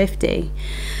 1750.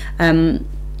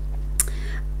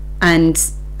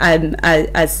 And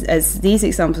as these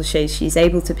examples show, she's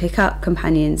able to pick up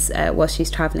companions while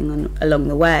she's travelling along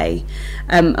the way.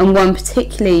 And one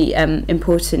particularly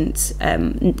important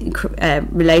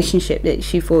relationship that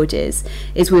she forges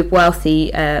is with wealthy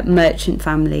merchant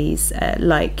families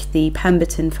like the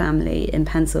Pemberton family in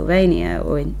Pennsylvania,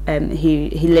 or who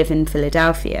live in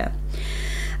Philadelphia.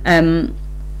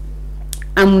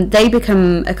 And they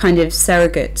become a kind of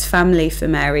surrogate family for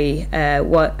Mary,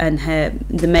 and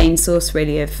the main source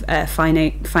really of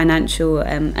financial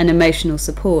and emotional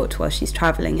support while she's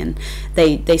travelling, and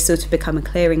they sort of become a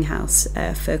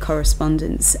clearinghouse for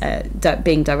correspondence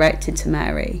being directed to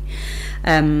Mary.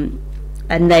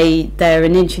 And they're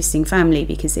an interesting family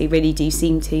because they really do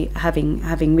seem to,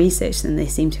 having researched them, they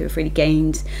seem to have really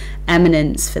gained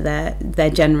eminence for their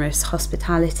generous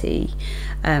hospitality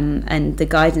and the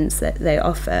guidance that they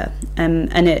offer.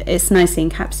 And it's nicely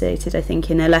encapsulated, I think,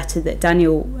 in a letter that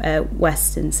Daniel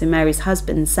Weston, so Mary's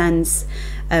husband, sends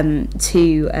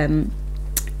to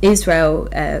Israel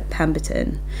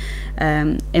Pemberton,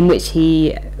 in which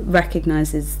he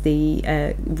recognises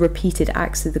the repeated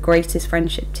acts of the greatest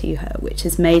friendship to her, which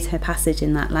has made her passage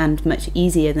in that land much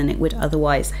easier than it would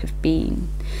otherwise have been.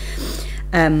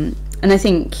 And I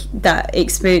think that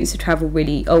experience of travel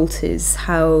really alters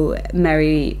how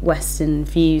Mary Weston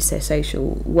views her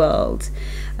social world.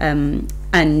 And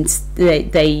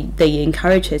they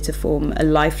encourage her to form a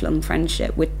lifelong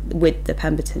friendship with the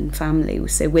Pemberton family,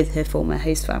 so with her former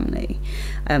host family,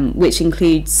 which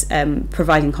includes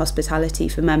providing hospitality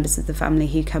for members of the family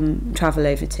who travel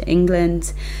over to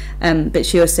England, but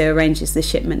she also arranges the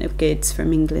shipment of goods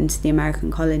from England to the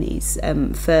American colonies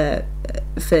for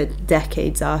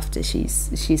decades after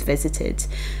she's visited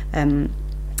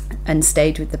and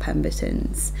stayed with the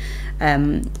Pembertons.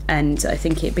 And I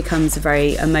think it becomes a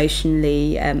very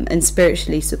emotionally and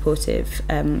spiritually supportive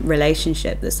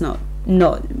relationship that's not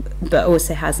but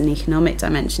also has an economic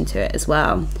dimension to it as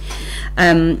well.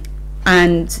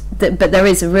 But there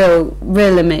is a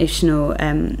real emotional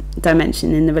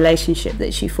dimension in the relationship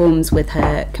that she forms with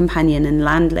her companion and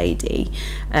landlady,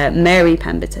 Mary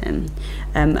Pemberton.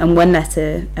 And one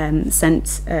letter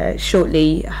sent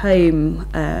shortly after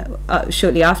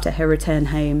her return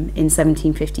home in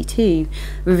 1752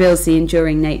 reveals the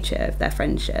enduring nature of their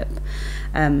friendship.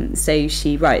 So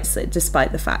she writes that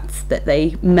despite the fact that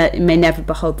they may never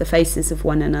behold the faces of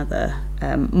one another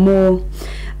more,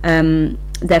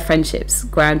 their friendship's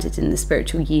grounded in the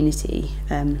spiritual unity.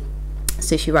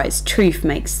 So she writes, truth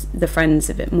makes the friends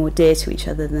of it more dear to each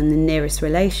other than the nearest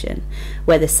relation,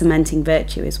 where the cementing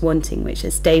virtue is wanting, which,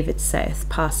 as David saith,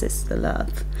 passes the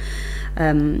love.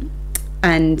 And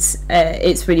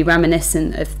it's really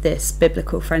reminiscent of this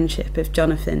biblical friendship of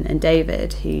Jonathan and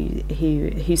David,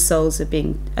 whose souls are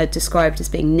described as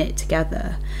being knit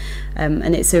together.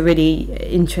 And it's a really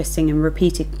interesting and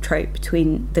repeated trope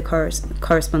between the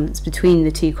correspondence between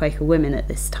the two Quaker women at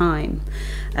this time.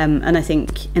 And I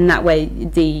think in that way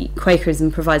the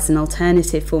Quakerism provides an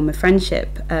alternative form of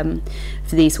friendship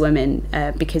for these women,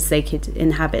 because they could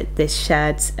inhabit this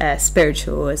shared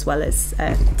spiritual as well as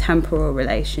temporal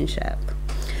relationship.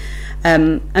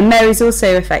 And Mary's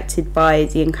also affected by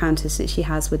the encounters that she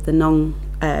has with the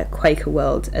non-Quaker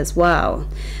world as well.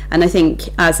 And I think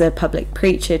as a public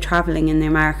preacher travelling in the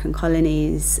American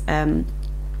colonies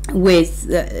with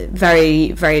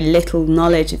very, very little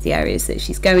knowledge of the areas that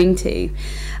she's going to,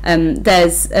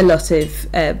 there's a lot of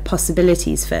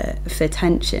possibilities for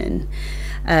tension.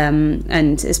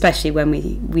 And especially when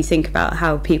we think about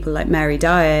how people like Mary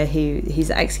Dyer,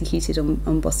 who's executed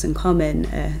on Boston Common,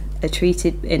 are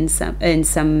treated in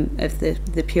some of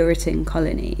the Puritan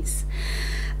colonies.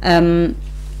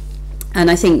 And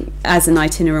I think as an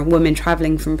itinerant woman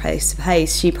travelling from place to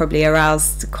place, she probably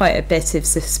aroused quite a bit of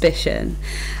suspicion.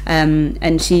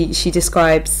 And she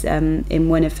describes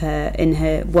in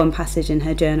her one passage in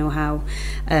her journal how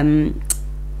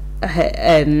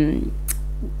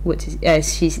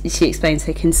she explains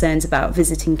her concerns about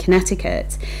visiting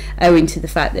Connecticut, owing to the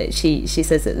fact that she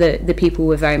says that the people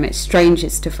were very much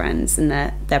strangers to friends and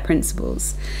their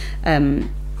principles,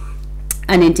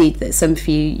 and indeed that some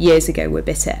few years ago were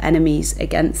bitter enemies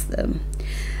against them.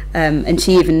 And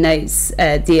she even notes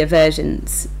the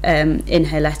aversions in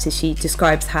her letter. She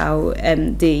describes how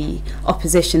the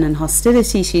opposition and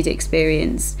hostility she'd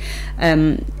experienced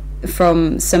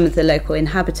from some of the local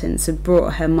inhabitants had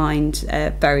brought her mind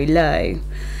very low.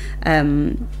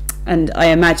 And I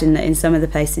imagine that in some of the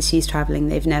places she's travelling,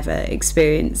 they've never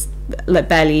experienced,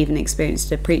 barely even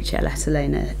experienced a preacher, let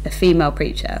alone a female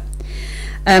preacher.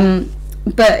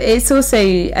 but it's also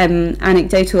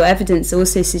anecdotal evidence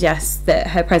also suggests that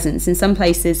her presence in some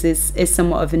places is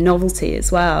somewhat of a novelty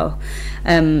as well,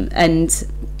 and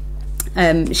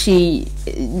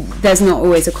there's not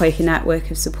always a Quaker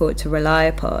network of support to rely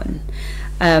upon.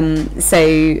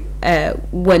 So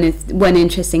one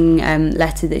interesting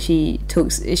letter that she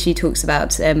talks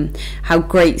about how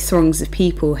great throngs of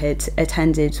people had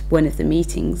attended one of the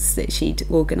meetings that she'd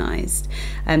organised.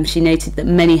 She noted that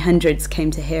many hundreds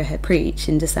came to hear her preach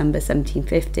in December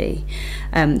 1750,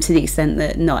 to the extent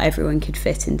that not everyone could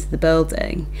fit into the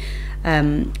building.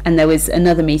 And there was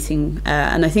another meeting,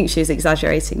 and I think she was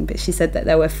exaggerating, but she said that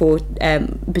there were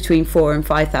between 4,000 and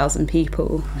 5,000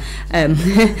 people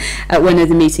at one of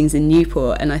the meetings in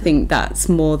Newport, and I think that's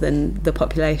more than the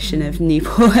population of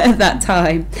Newport at that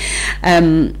time.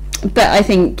 But I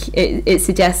think it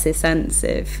suggests a sense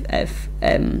of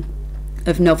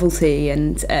novelty,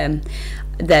 and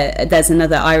there's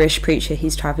another Irish preacher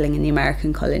who's travelling in the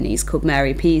American colonies called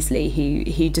Mary Peasley,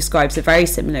 who describes a very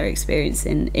similar experience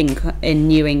in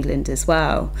New England as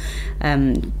well.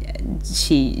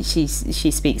 She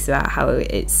speaks about how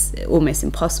it's almost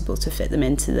impossible to fit them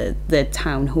into the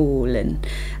town hall, and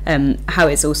how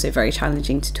it's also very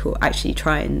challenging to actually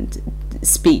try and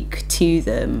speak to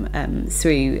them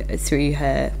through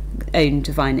her own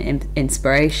divine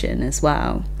inspiration as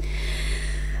well.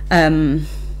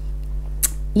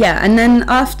 Yeah, and then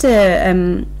after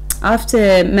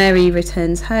Mary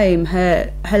returns home,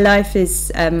 her life is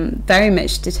very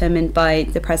much determined by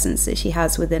the presence that she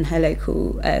has within her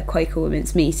local Quaker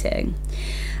women's meeting,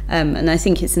 and I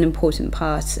think it's an important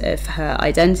part of her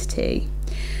identity.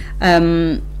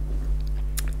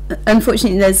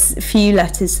 Unfortunately, there's few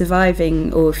letters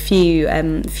surviving, or few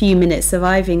minutes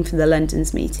surviving for the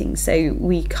London's meeting, so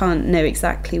we can't know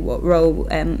exactly what role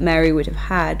Mary would have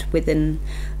had within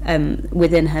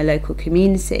her local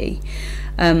community,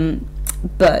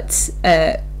 but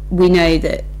we know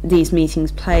that these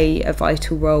meetings play a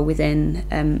vital role within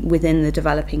the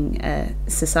developing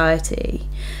society,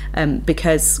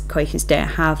 because Quakers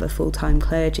don't have a full-time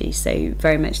clergy, so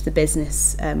very much the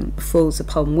business falls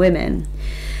upon women.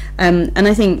 And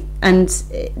I think,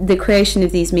 the creation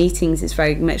of these meetings is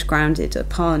very much grounded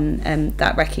upon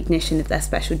that recognition of their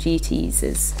special duties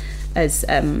as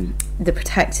the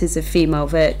protectors of female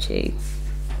virtue.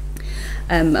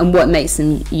 And what makes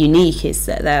them unique is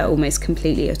that they're almost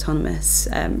completely autonomous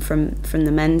from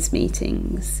the men's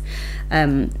meetings.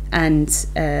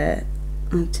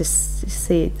 I'll just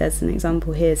see, there's an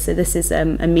example here. So this is a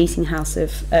meeting house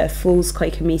of Falls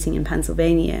Quaker meeting in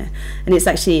Pennsylvania, and it's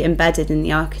actually embedded in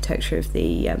the architecture of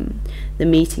the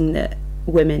meeting that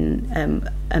women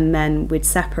and men would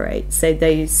separate. So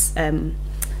those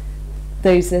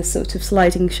are sort of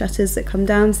sliding shutters that come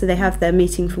down, so they have their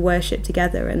meeting for worship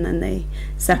together, and then they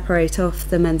separate off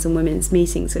the men's and women's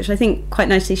meetings, which I think quite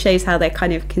nicely shows how they're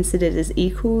kind of considered as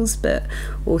equals but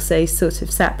also sort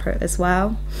of separate as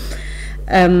well.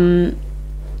 And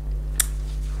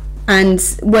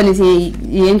one of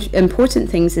the important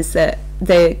things is that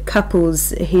the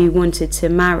couples who wanted to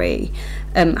marry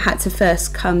had to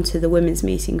first come to the women's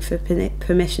meeting for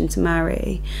permission to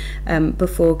marry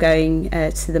before going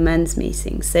to the men's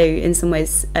meeting. So in some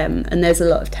ways, and there's a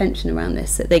lot of tension around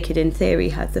this, that they could in theory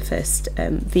have the first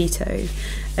veto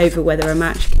over whether a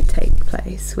match could take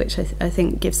place, which I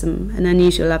think gives them an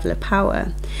unusual level of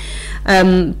power.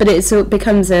 But it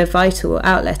becomes a vital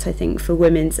outlet, I think, for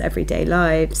women's everyday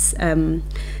lives.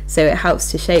 So it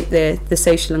helps to shape the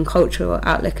social and cultural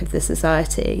outlook of the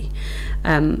society.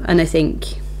 And I think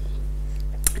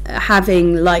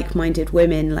having like-minded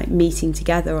women meeting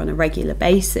together on a regular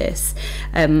basis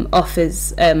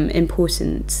offers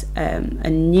important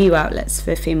and new outlets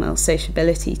for female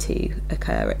sociability to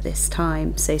occur at this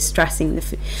time. So stressing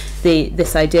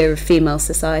this idea of female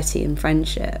society and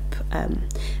friendship,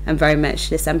 and very much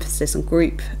this emphasis on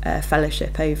group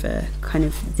fellowship over kind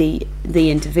of the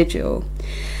individual.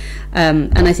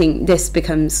 And I think this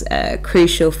becomes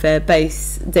crucial for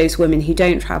both those women who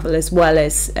don't travel, as well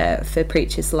as for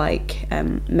preachers like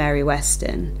Mary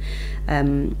Weston,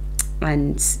 and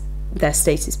their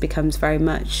status becomes very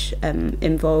much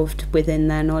involved within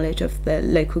their knowledge of the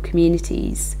local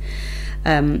communities.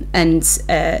 And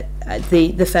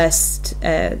the first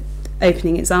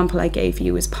opening example I gave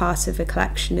you was part of a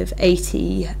collection of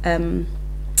 80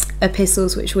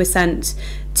 epistles which were sent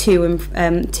to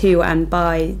and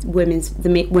by the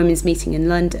women's meeting in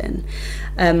London,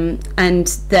 and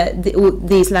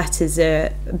these letters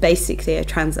are basically a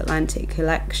transatlantic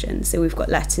collection. So we've got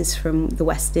letters from the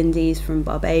West Indies, from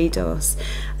Barbados,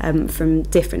 from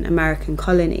different American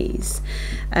colonies,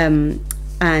 and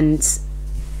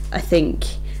I think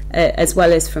as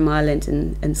well as from Ireland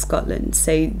and Scotland.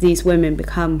 So these women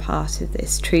become part of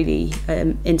this truly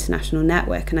international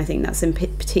network, and I think that's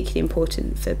particularly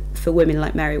important for women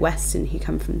like Mary Weston, who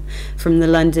come from the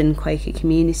London Quaker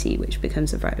community, which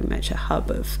becomes very much a hub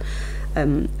of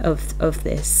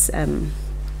this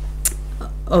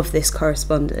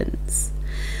correspondence.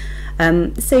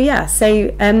 I'll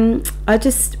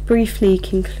just briefly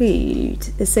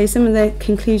conclude. So some of the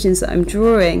conclusions that I'm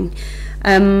drawing.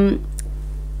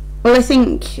 Well, I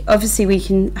think obviously we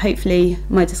can, hopefully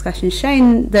my discussion has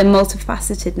shown the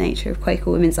multifaceted nature of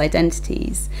Quaker women's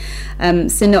identities.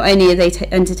 So not only are they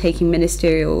undertaking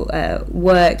ministerial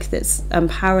work that's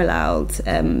unparalleled,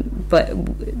 but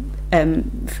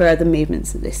for other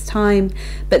movements at this time,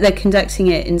 but they're conducting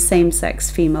it in same-sex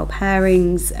female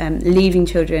pairings, leaving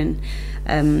children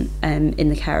in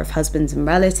the care of husbands and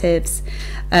relatives,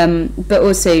 but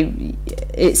also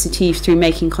it's achieved through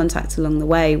making contact along the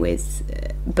way with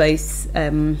both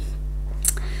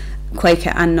Quaker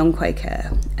and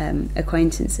non-Quaker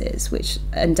acquaintances, which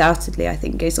undoubtedly I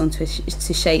think goes on to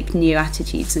shape new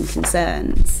attitudes and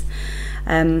concerns.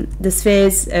 The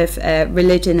spheres of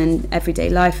religion and everyday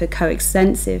life are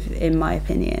coextensive, in my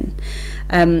opinion,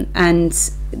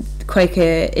 and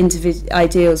Quaker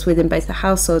ideals within both the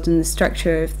household and the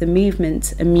structure of the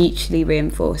movement are mutually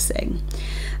reinforcing.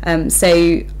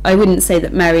 So I wouldn't say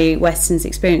that Mary Weston's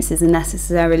experiences are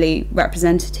necessarily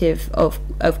representative of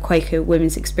Quaker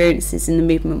women's experiences in the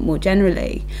movement more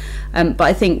generally, but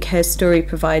I think her story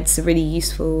provides a really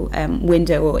useful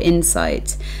window or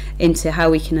insight into how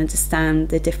we can understand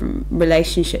the different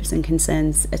relationships and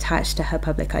concerns attached to her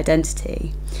public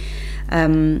identity.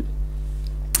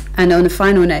 And on a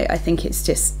final note, I think it's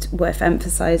just worth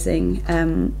emphasising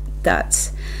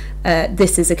that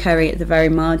this is occurring at the very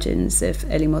margins of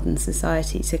early modern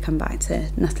society, to come back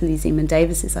to Natalie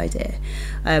Zeman-Davis's idea,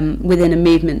 within a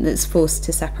movement that's forced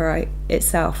to separate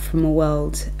itself from a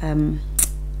world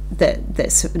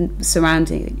that's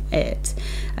surrounding it,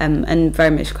 and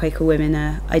very much Quaker women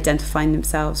are identifying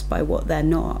themselves by what they're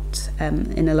not,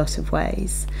 in a lot of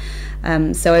ways.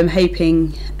 So I'm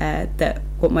hoping that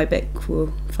what my book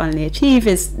will finally achieve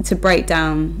is to break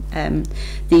down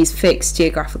these fixed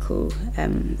geographical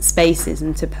spaces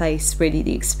and to place really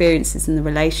the experiences and the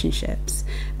relationships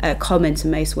common to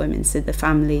most women, so the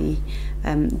family,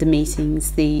 the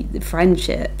meetings, the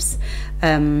friendships,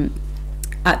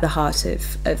 at the heart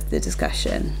of the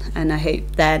discussion. And I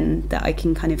hope then that I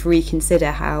can kind of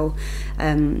reconsider how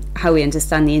we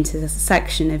understand the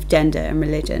intersection of gender and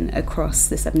religion across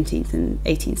the 17th and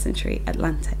 18th century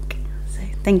Atlantic. So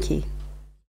thank you.